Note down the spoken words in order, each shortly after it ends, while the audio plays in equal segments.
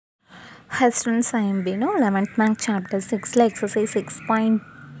Hi students, I am Bino, 11th Math Chapter 6 exercise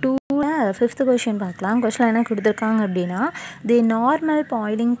 6.2 fifth question பார்க்கலாம். question என்ன கொடுத்திருக்காங்க அப்படினா the normal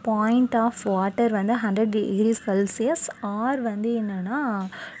boiling point of water வந்து 100 degree Celsius or வந்து என்னன்னா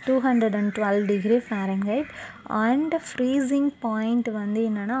 212 degree Fahrenheit and freezing point வந்து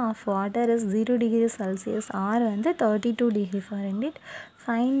என்னன்னா of water is 0 degree Celsius or வந்து 32 degree Fahrenheit.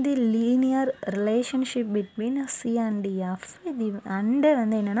 Find the linear relationship between C and F. and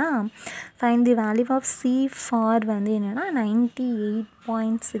வந்து என்னன்னா find the value of C for வந்து என்னன்னா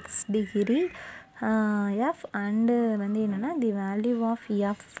 98.6 degree F and வந்து என்னன்னா the value of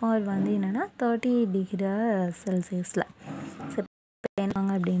F for வந்து என்னன்னா 38 degree Celsiusல.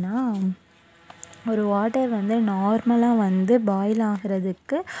 என்னங்க அப்படின்னா ஒரு வாட்டர் வந்து நார்மலாக வந்து பாயில்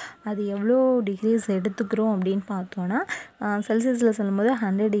ஆகிறதுக்கு அது எவ்வளோ டிகிரிஸ் எடுத்துக்கிறோம் அப்படின்னு பார்த்தோன்னா செல்சியஸில் சொல்லும்போது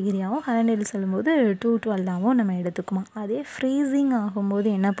 100 டிகிரியாகவும் ஃபahrenheitல சொல்லும்போது 212ஆகவும் நம்ம எடுத்துக்குமா. அதே ஃப்ரீசிங் ஆகும்போது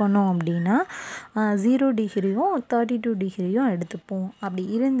என்ன பண்ணோம் அப்படின்னா 0 டிகிரியும் 32 டிகிரியும் எடுத்துப்போம். அப்படி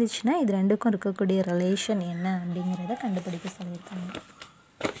இருந்துச்சுன்னா இது ரெண்டுக்கும் இருக்கக்கூடிய ரிலேஷன் என்ன அப்படிங்கிறத கண்டுபிடிக்க சொல்லியிருக்காங்க.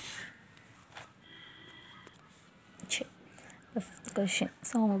 Fifth question.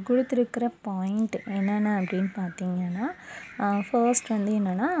 ஸோ அவங்க கொடுத்துருக்கிற பாயிண்ட் என்னென்ன அப்படின்னு பார்த்தீங்கன்னா ஃபர்ஸ்ட் வந்து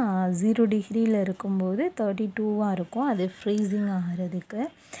என்னென்னா 0 டிகிரியில் இருக்கும்போது 32வாக இருக்கும், அது ஃப்ரீசிங் ஆகிறதுக்கு.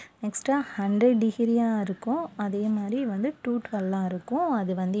 நெக்ஸ்ட்டு 100 டிகிரியாக இருக்கும், அதே மாதிரி வந்து 212ஆக இருக்கும்,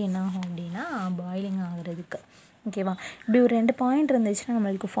 அது வந்து என்ன ஆகும் அப்படின்னா பாயிலிங் ஆகிறதுக்கு. ஓகேவா. இப்படி ஒரு 2 பாயிண்ட் இருந்துச்சுன்னா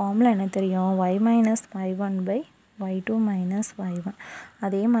நம்மளுக்கு ஃபார்முலா என்ன தெரியும், y minus y1 by y2 minus y1,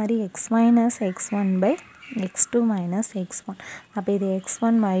 அதே மாதிரி x minus x1 by x2 minus x1. அப்போ இது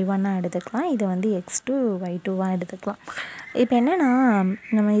x1 y1 எடுத்துக்கலாம், இது வந்து x2 y2 எடுத்துக்கலாம். இப்போ என்னென்னா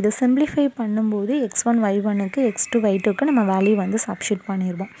நம்ம இதை சிம்பிளிஃபை பண்ணும்போது x1 y1க்கு x2 y2க்கு நம்ம வேல்யூ வந்து சப்ஸ்டிட்யூட்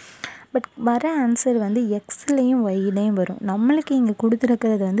பண்ணிடுவோம். பட் வர ஆன்சர் வந்து எக்ஸ்லேயும் ஒய்லேயும் வரும். நம்மளுக்கு இங்கே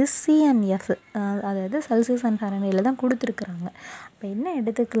கொடுத்துருக்கிறது வந்து சி அண்ட் எஃப், அதாவது செல்சியஸ் அண்ட் ஃபahrenheitல தான் கொடுத்துருக்குறாங்க. அப்போ என்ன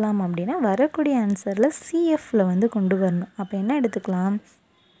எடுத்துக்கலாம் அப்படின்னா வரக்கூடிய ஆன்சரில் சிஎஃப்பில் வந்து கொண்டு வரணும். அப்போ என்ன எடுத்துக்கலாம்,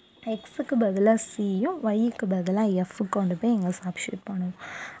 எக்ஸுக்கு பதிலாக சியும் ஒய்க்கு பதிலாக எஃப்க்கு கொண்டு போய் இங்கே சப்ஸ்டிட்யூட் பண்ணுவோம்.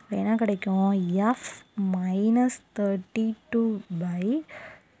 அப்போ என்ன கிடைக்கும், எஃப் மைனஸ் 32 பை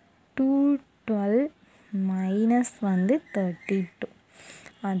 212 மைனஸ் வந்து 32.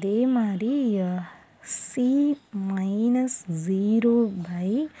 அதே மாதிரி C minus 0 by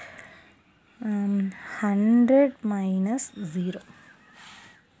 100 minus 0.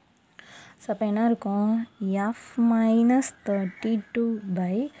 So அப்போ என்ன இருக்கும், எஃப் மைனஸ் 32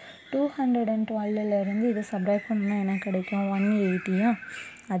 பை 212லேருந்து இதை சப்ராக்ட் பண்ணோம்னா என்ன கிடைக்கும், 180.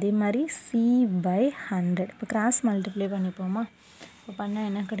 அதே மாதிரி சி பை 100. இப்போ கிராஸ் மல்டிப்ளை பண்ணிப்போமா. இப்போ பண்ணால்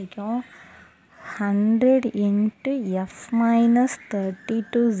என்ன கிடைக்கும், 100 into F minus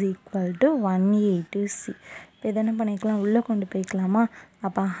 32 is equal to 180 C. இப்போ இதை என்ன பண்ணிக்கலாம், உள்ளே கொண்டு போய்க்கலாமா.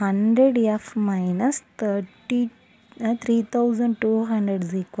 அப்போ 100 F minus 3200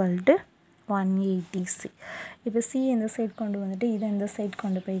 is equal to 180 C. இப்போ சி இந்த சைட் கொண்டு வந்துட்டு இதை இந்த சைட்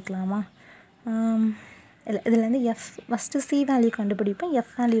கொண்டு போய்க்கலாமா. இல்லை, இதில் வந்து எஃப் ஃபஸ்ட்டு சி வேல்யூ கண்டுபிடிப்போம்,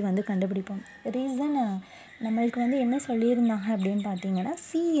 எஃப் வேல்யூ வந்து கண்டுபிடிப்போம். ரீசன் நம்மளுக்கு வந்து என்ன சொல்லியிருந்தாங்க அப்படின்னு பார்த்தீங்கன்னா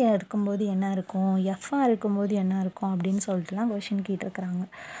சி இருக்கும்போது என்ன இருக்கும், எஃப்ஆ இருக்கும்போது என்ன இருக்கும் அப்படின்னு சொல்லிட்டுலாம் கொஷின் கேட்டிருக்கிறாங்க.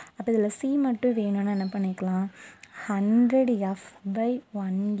 அப்போ இதில் சி மட்டும் வேணும்னு என்ன பண்ணிக்கலாம், 100 F by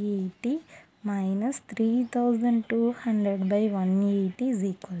 180 minus 3200 by 180 is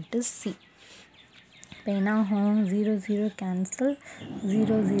equal to C. இப்போ என்ன ஆகும், 0 0 கேன்சல்,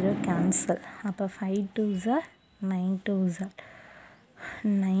 0 0 கேன்சல். அப்போ 5 2s are 9 2s are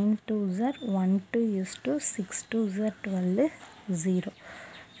 9 2s are 1 2 is 2, 6 2s are 12, 0.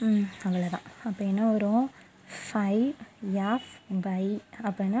 அவ்வளோதான். அப்போ என்ன வரும், 5f பை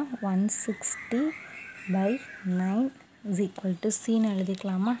அப்போ என்ன 160 பை 9 இஸ் ஈக்குவல் டு சின்னு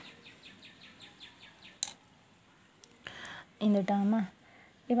எழுதிக்கலாமா இந்த டேர்மா.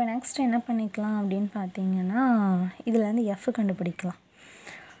 இப்போ நெக்ஸ்ட் என்ன பண்ணிக்கலாம் அப்படின்னு பார்த்தீங்கன்னா இதில் வந்து எஃப் கண்டுபிடிக்கலாம்.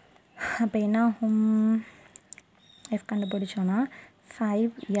 அப்போ என்ன ஆகும், F கண்டுபிடிச்சோன்னா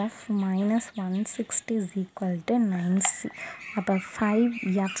 5f minus 160 is equal to 9c. அப்போ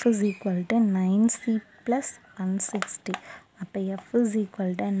 5f is equal to 9c plus 160. அப்போ F is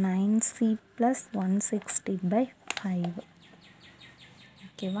equal to 9c plus 160 by 5.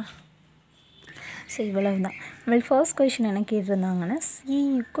 ஓகேவா. ஸோ இவ்வளவு தான். நம்மளுக்கு ஃபர்ஸ்ட் கொஷின் என்ன கேட்டிருந்தாங்கன்னா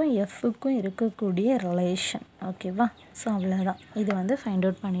சிக்கும் எஃப்க்கும் இருக்கக்கூடிய ரிலேஷன். ஓகேவா. ஸோ அவ்வளோதான், இது வந்து ஃபைண்ட்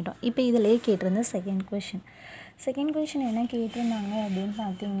அவுட் பண்ணிட்டோம். இப்போ இதிலே கேட்டிருந்த செகண்ட் கொஷின் என்ன கேட்டிருந்தாங்க அப்படின்னு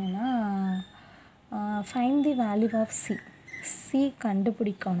பார்த்தீங்கன்னா find the value of C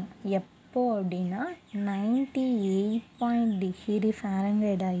கண்டுபிடிக்கணும். எப்போ எப்போ அப்படின்னா 98 டிகிரி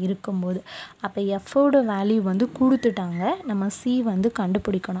ஃபாரன்ஹைட்டாக இருக்கும்போது. அப்போ எஃபோட வேல்யூ வந்து கொடுத்துட்டாங்க, நம்ம சி வந்து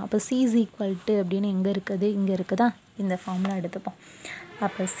கண்டுபிடிக்கணும். அப்போ சி இஸ் ஈக்குவல் டு அப்படின்னு எங்கே இருக்குது, இங்கே இருக்குதா, இந்த ஃபார்முலா எடுத்துப்போம்.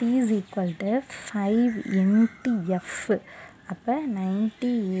 அப்போ C is equal to 5 into F. அப்போ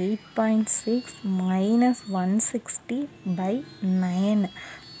 98.6 மைனஸ் 160/9.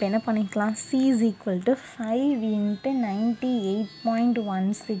 இப்போ என்ன பண்ணிக்கலாம், C is equal to 5 into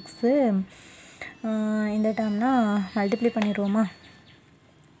 98.16 இந்த டேர்ம்னா மல்டிப்ளை பண்ணிடுவோமா.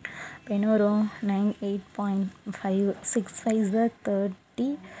 இப்போ என்ன வரும், 98.5, 6 5s 30,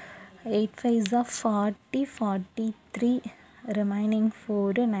 8 5s 40, 43, ரிமைனிங்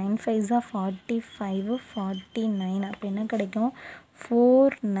 4, 9 5s 45, 49. அப்போ என்ன கிடைக்கும்,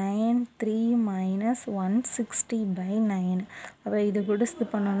 493 மைனஸ் 160/9. அப்போ இது கூட இது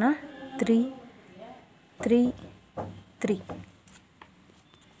பண்ணோன்னா 333.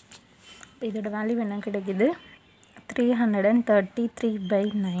 இப்போ இதோட வேல்யூ என்ன கிடைக்குது,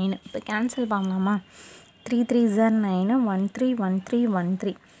 333/9. இப்போ கேன்சல் பண்ணலாமா, 3 3s 9, 1 3 1 3 1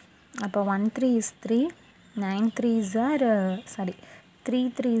 3. அப்போ 1 3 is 3, 9 3s 3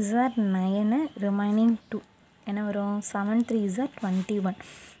 3s 9, ரிமைனிங் 2. என்ன வரும், 7 3s 21.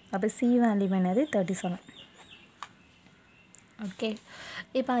 அப்போ சி வேல்யூ என்னது, 37. ஓகே.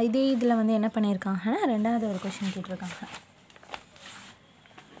 இப்போ இதே இதில் வந்து என்ன பண்ணியிருக்காங்கன்னா, ரெண்டாவது ஒரு கொஷின் கேட்டிருக்காங்க.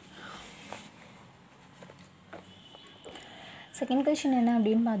 செகண்ட் கொஷின் என்ன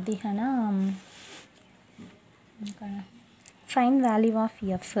அப்படின்னு பார்த்தீங்கன்னா, ஃபைண்ட் வேல்யூ ஆஃப்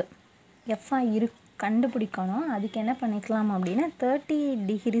எஃப்ஐ கண்டுபிடிக்கணும். அதுக்கு என்ன பண்ணிக்கலாம் அப்படின்னா 38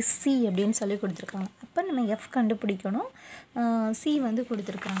 டிகிரி சி அப்படின்னு சொல்லி கொடுத்துருக்காங்க. அப்போ நம்ம எஃப் கண்டுபிடிக்கணும், சி வந்து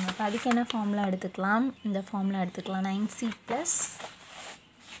கொடுத்துருக்காங்க. அப்போ அதுக்கு என்ன ஃபார்முலா எடுத்துக்கலாம், இந்த ஃபார்முலா எடுத்துக்கலாம், 9c plus.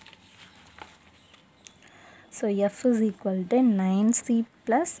 So F is equal to 9c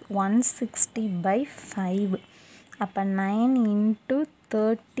plus 160/5. அப்போ 9 இன்ட்டு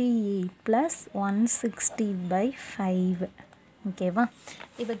 38 ப்ளஸ் 160/5. ஓகேவா.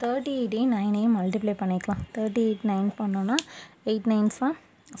 இப்போ 38ஐயும் 9ஐயும் மல்டிப்ளை பண்ணிக்கலாம். 38 9 பண்ணோன்னா 8 9s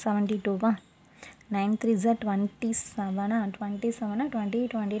 72வா, 9 3s 27, 27 20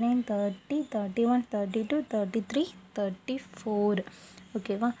 29 30 31 32 33 34.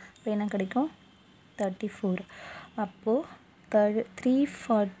 ஓகேவா. இப்போ என்ன கிடைக்கும், 34. அப்போது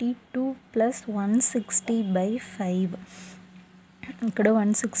 342 ப்ளஸ் 160/5. ఇక్కడ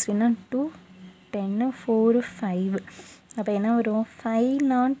 160னா 2 10 4 5. அப்போ என்ன வரும்,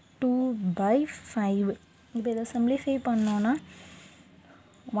 502/5. இப்போ இதை சிம்ப்ளிஃபை பண்ணோன்னா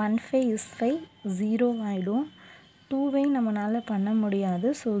 1 5 is 5, 0 ஆகிடும். 2வை நம்மளால் பண்ண முடியாது,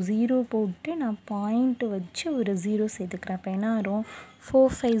 ஸோ 0 போட்டு நான் பாயிண்ட் வச்சு ஒரு 0 சேர்த்துக்கிறேன். அப்போ என்ன வரும், 4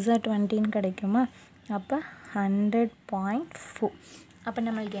 5s 20 கிடைக்குமா. அப்போ 100.4. அப்போ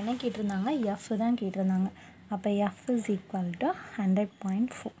நம்மளுக்கு என்ன கேட்டிருந்தாங்க, எஃப் தான் கேட்டிருந்தாங்க. அப்போ எஃப் இஸ் ஈக்குவல் டு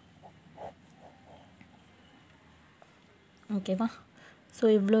 100.4. ஓகேவா. ஸோ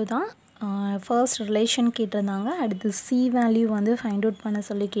இவ்வளோ தான். ஃபர்ஸ்ட் ரிலேஷன் கேட்டிருந்தாங்க, அடுத்து சி வேல்யூ வந்து ஃபைண்ட் அவுட் பண்ண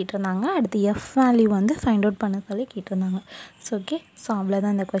சொல்லி கேட்டிருந்தாங்க, அடுத்து எஃப் வேல்யூ வந்து ஃபைண்ட் அவுட் பண்ண சொல்லி கேட்டிருந்தாங்க. So okay. ஸோ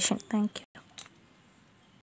அவ்வளோதான் இந்த கொஷின். தேங்க்யூ.